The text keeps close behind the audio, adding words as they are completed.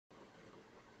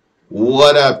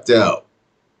What up, though?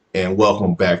 And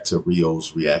welcome back to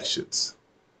Rio's Reactions.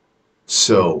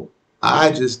 So,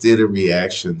 I just did a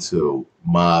reaction to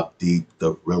Mobb Deep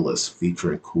the Realest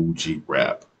featuring Cool G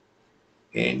Rap.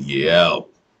 And yo,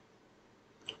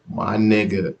 my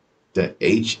nigga, the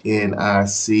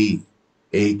HNIC,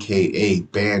 aka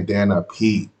Bandana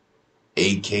P,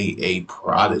 aka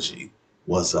Prodigy,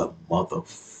 was a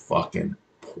motherfucking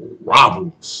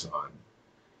problem, son.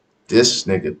 This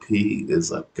nigga P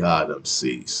is a god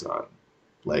MC, son.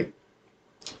 Like,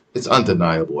 it's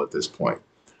undeniable at this point.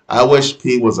 I wish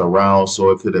P was around so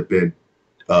it could have been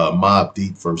Mobb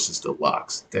Deep versus the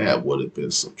Locks. That would have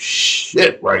been some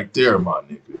shit right there, my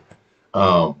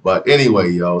nigga. But anyway,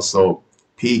 yo, so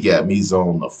P got me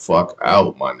zoned the fuck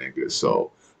out, my nigga.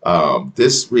 So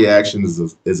this reaction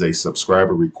is a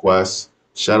subscriber request.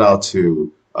 Shout out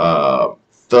to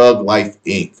Thug Life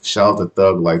Inc. Shout out to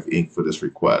Thug Life Inc. for this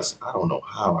request. I don't know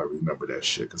how I remember that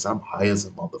shit because I'm high as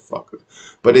a motherfucker.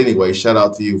 But anyway, shout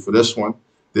out to you for this one.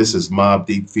 This is Mobb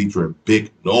Deep featuring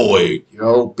Big Noyd.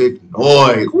 Yo, Big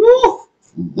Noyd. Woo!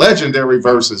 Legendary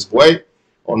verses, boy,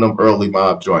 on them early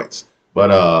Mobb joints.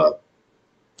 But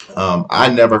I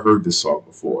never heard this song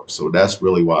before, so that's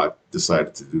really why I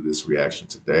decided to do this reaction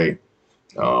today.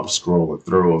 Scrolling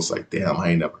through, I was like, damn, I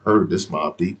ain't never heard this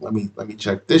Mobb Deep. Let me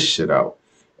check this shit out.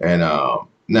 And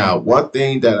now, one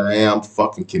thing that I am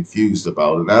fucking confused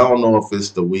about, and I don't know if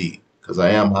it's the weed, because I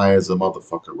am high as a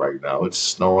motherfucker right now. It's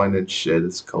snowing and shit.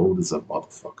 It's cold as a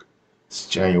motherfucker. It's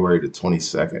January the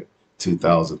 22nd,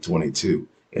 2022,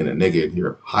 and a nigga in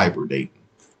here hibernating.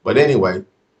 But anyway,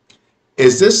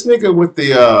 is this nigga with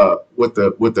the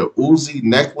Uzi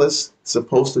necklace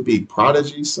supposed to be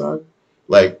Prodigy, son?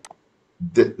 Like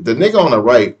the nigga on the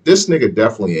right, this nigga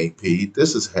definitely ain't P.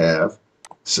 This is Half.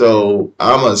 So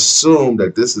I'm assume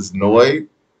that this is Noyd,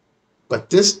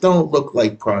 but this don't look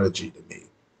like Prodigy to me.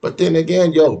 But then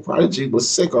again, yo, Prodigy was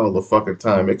sick all the fucking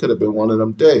time. It could have been one of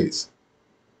them days.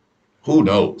 Who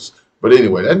knows? But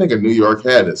anyway, that nigga New York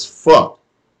had as fuck.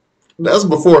 That's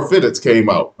before Fitteds came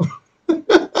out.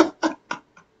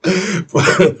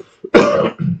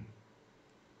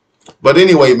 But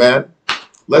anyway, man,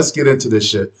 let's get into this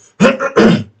shit.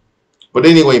 But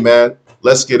anyway, man,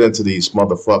 let's get into these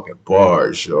motherfucking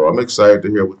bars, yo. I'm excited to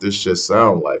hear what this shit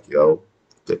sound like, yo.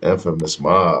 The infamous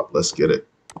Mobb. Let's get it.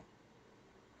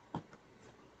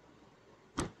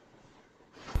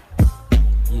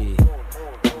 Yeah.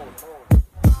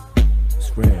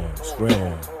 It's real, it's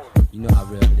real. You know how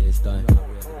real it is, done.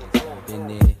 Been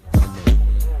there, done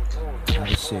that. How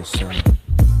this shit, son.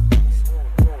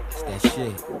 It's that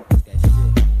shit. It's that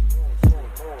shit.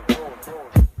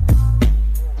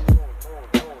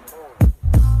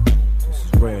 This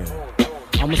is real.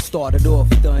 I'ma start it off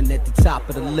done at the top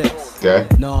of the list. Okay.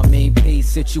 Nah, I mean, pay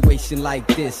situation like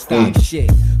this. Stop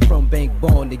shit. From Bank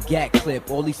Bone to Gat Clip.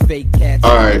 All these fake cats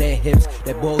on their hips.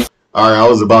 That bullshit. All right, I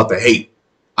was about to hate.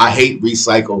 I hate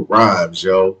recycled rhymes,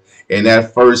 yo. And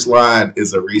that first line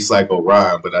is a recycled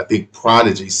rhyme, but I think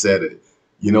Prodigy said it.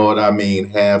 You know what I mean?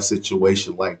 Have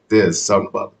situation like this. Something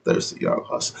about the thirsty young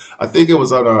hustler. I think it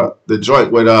was on the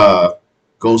joint with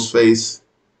Ghostface.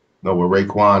 No, with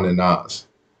Raekwon and Nas.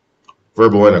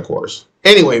 Verbal intercourse.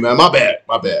 Anyway, man, my bad.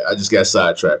 My bad. I just got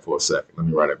sidetracked for a second. Let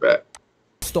me run it back.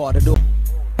 Started off.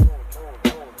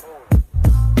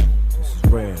 This is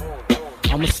real.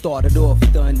 I'ma start it off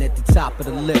done at the top of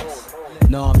the list.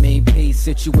 Nah, I mean, pay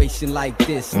situation like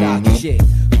this. Stop shit.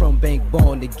 From Bank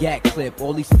Bone to Gat Clip.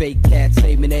 All these fake cats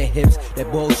aiming their hips. That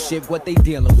bullshit, what they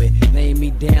dealing with? Laying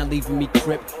me down, leaving me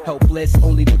crip. Helpless,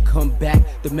 only to come back.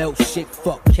 The melt shit,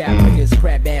 fuck characters.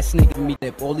 Crab ass nigga me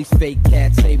lip. All these fake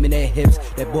cats aiming their hips.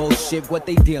 That bullshit, what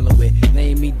they dealing with?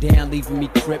 Laying me down, leaving me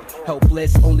crip.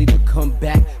 Helpless, only to come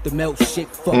back. The melt shit,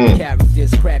 fuck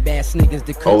characters. Crab ass niggas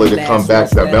that couldn't Only to come back,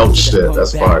 the melt shit.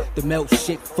 That's fine. The melt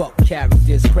shit, fuck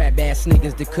characters. Crab ass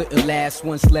niggas that couldn't last.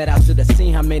 Once let out, should've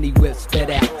seen how many whips sped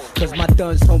out. Cause my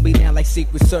guns hold me down like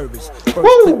Secret Service. First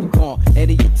clip upon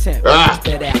any attempt,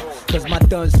 sped out. Cause my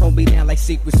guns hold me down like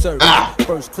Secret Service.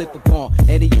 First clip upon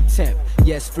any attempt.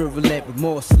 Yes, virulent,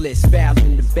 remorseless. Foul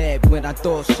in the bed when I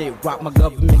thought shit. Rock my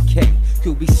government cake.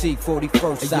 QBC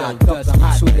 41st side, guns I'm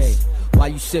hot today. While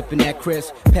you sipping that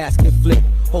crisp, pass can flip.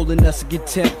 Holding us to get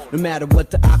temp, no matter what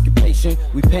the occupation,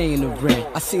 we paying the rent.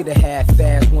 I see the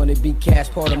half-ass wanna be cash,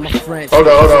 part of my French. Hold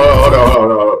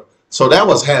on. So that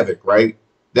was Havoc, right?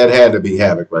 That had to be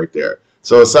Havoc right there.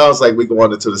 So it sounds like we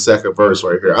going into the second verse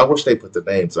right here. I wish they put the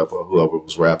names up on whoever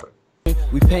was rapping.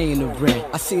 we paying the rent.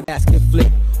 I see that get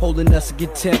flipped, holding us a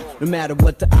contempt. No matter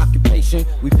what the occupation,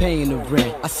 we paying the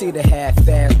rent. I see the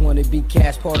half-fast wanna be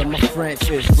cash, part of my French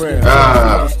is real.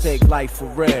 Just take life for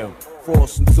real.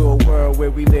 Forced into a world where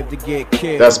we live to get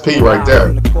killed. That's P right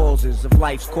there. The causes of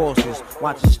life's courses.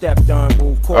 Watch a step down,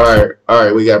 move course. All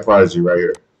right, we got Prodigy right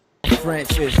here.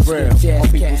 French is real. All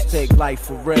people take life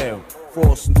for real.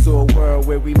 Forced into a world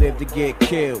where we live to get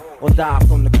killed or die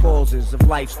from the causes of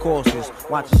life's courses.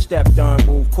 Watch a step down,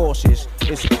 move cautious.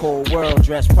 It's a cold world,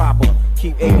 dress proper.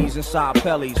 Keep 80s inside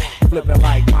pellies, flipping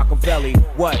like Machiavelli.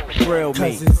 What thrill me?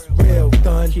 Cause it's real,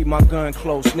 done. Keep my gun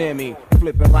close near me,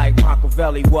 flipping like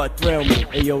Machiavelli. What thrill me?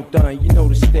 Hey yo, done. You know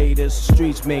the status, the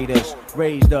streets made us,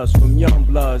 raised us from young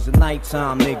bloods and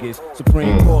nighttime niggas.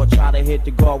 Supreme Court try to hit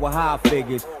the guard with high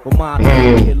figures, but my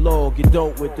get low, get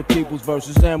dope with the peoples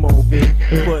versus MOB.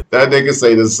 That nigga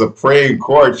say the Supreme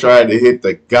Court tried to hit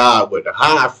the God with the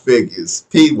high figures.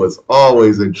 P was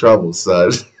always in trouble, son.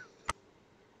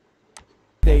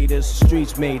 The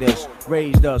streets made us,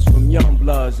 raised us from young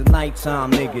bloods and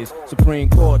nighttime niggas. Supreme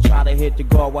Court try to hit the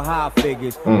guard with high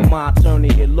figures. My attorney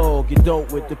get low, get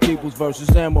dope with the peoples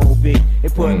versus MOB. They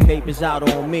put papers out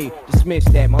on me, dismiss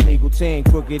that my legal team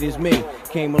crooked as me.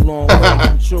 Came a long way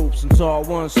from troops and tall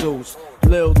one suits.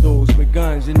 Lil dudes with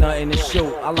guns and nothing to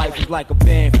shoot. Our life is like a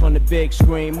band from the big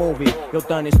screen movie. Yo,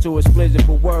 done is too explicit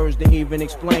for words to even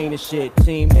explain the shit.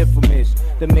 Team infamous,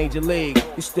 the major league.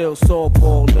 You still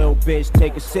softball, little bitch,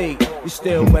 take a seat. You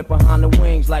still wet behind the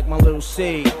wings like my little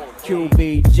seed.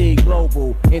 QBG,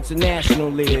 global,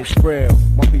 internationally it's real.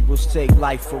 My peoples take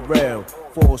life for real.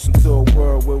 Forced into a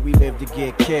world where we live to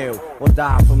get killed or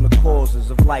die from the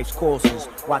causes of life's courses.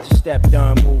 Watch a step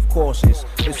down, move cautious.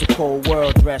 It's a cold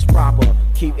world, dress proper.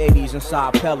 Keep 80s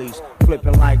inside pellies,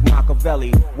 flipping like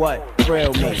Machiavelli. What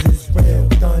thrill me?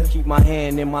 Keep my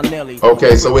hand in my Nelly.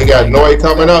 Okay, so we got Noyd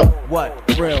coming up. What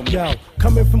thrill me? Yo,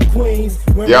 coming from Queens,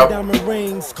 wearing diamond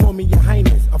rings, call me your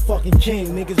highness, a fucking king.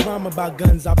 Niggas rhyme about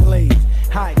guns I blaze.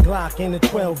 Hot Glock and a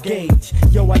 12 gauge.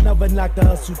 Yo, I never knocked the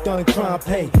hustle done, try and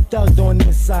pay. Thugged on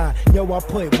this side, yo, I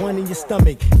put one in your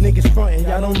stomach. Niggas frontin',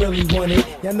 y'all don't really want it.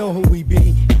 Y'all know who we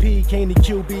be. P came to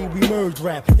QB, we merge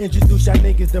rap. Introduce y'all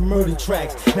niggas to murder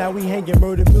tracks. Now we hanging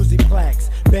murder music plaques.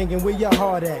 Banging where your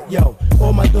heart at, yo.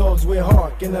 All my dogs with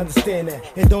heart can understand that.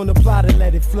 It don't apply to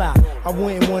let it fly. I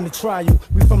wouldn't want to try you.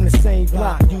 We from the same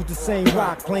block, use the same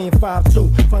rock, playing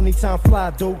 5-2. Funny time fly,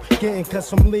 dude. Getting cuts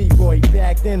from Leroy.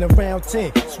 Back then around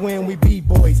 10, swearing we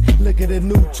B-boys. Look at the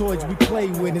new toys we play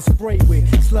with and spray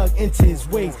with. Slug into his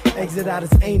waist, exit out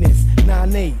his anus.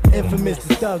 9-8, infamous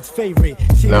the thug's favorite.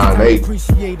 Shit is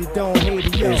appreciated, don't hate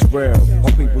it, yo. It's real,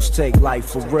 my peoples take life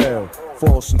for real.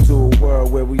 Forced into a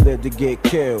world where we live to get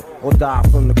killed or die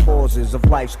from the causes of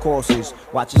life's courses.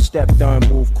 Watch your step down,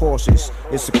 move cautious.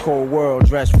 It's a cold world,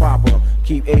 dress proper.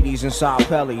 Keep 80s inside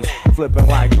pellies, flipping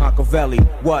like Machiavelli.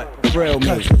 What thrill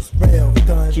me?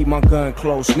 Keep my gun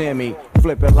close near me,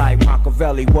 flipping like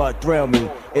Machiavelli. What thrill me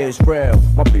is real.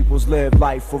 My peoples live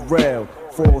life for real.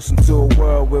 Forced into a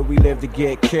world where we live to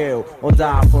get killed or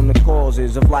die from the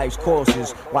causes of life's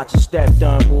courses. Watch your step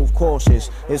down, move cautious.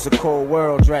 It's a cold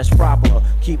world, dress proper.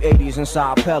 Keep 80s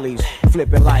inside pellies,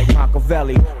 flipping like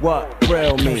Machiavelli. What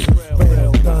thrill me?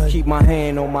 Keep my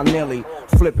hand on my Nelly,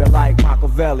 flipping like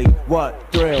Machiavelli.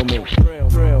 What thrill me?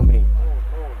 Thrill me.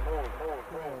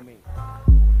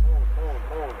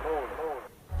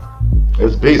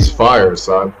 This beat's fire,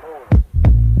 son.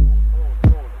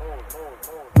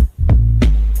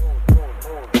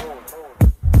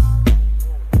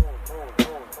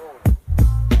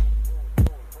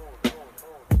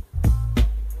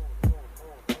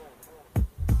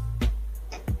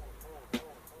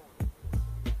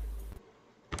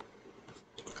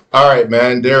 All right,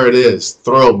 man, there it is.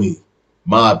 Thrill Me,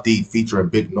 Mobb Deep featuring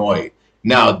Big Noyd.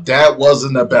 Now, that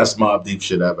wasn't the best Mobb Deep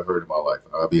shit I ever heard in my life.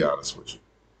 I'll be honest with you.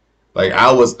 Like,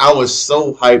 I was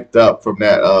so hyped up from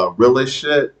that realist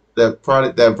shit, that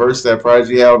verse that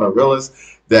Prodigy had on the realist,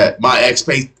 that my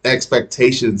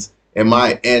expectations and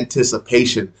my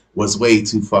anticipation was way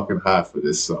too fucking high for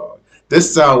this song.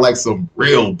 This sounds like some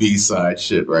real B-side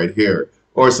shit right here,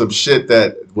 or some shit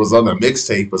that was on a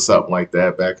mixtape or something like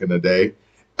that back in the day.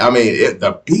 I mean,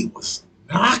 the beat was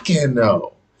knocking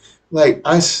though. Like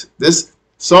this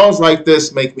songs like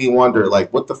this make me wonder,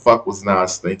 like, what the fuck was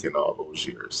Nas thinking all those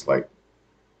years? Like,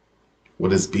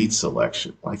 with his beat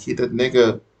selection, like the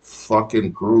nigga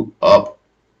fucking grew up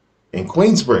in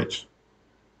Queensbridge.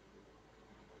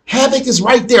 Havoc is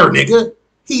right there, nigga.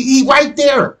 He right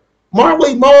there.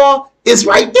 Marley Marl is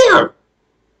right there.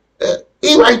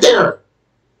 He right there.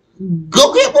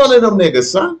 Go get one of them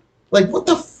niggas, son. Like, what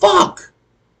the fuck?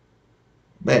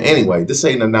 Man, anyway, this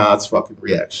ain't a Nod's fucking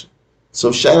reaction.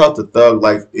 So shout out to Thug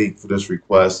Life Inc. for this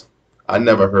request. I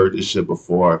never heard this shit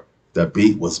before. The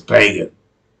beat was banging.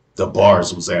 The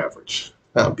bars was average.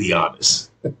 I'll be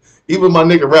honest. Even my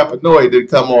nigga rapper Noyd didn't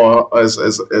come on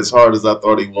as hard as I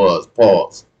thought he was.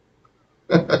 Pause.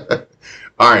 All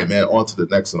right, man. On to the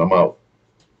next one. I'm out.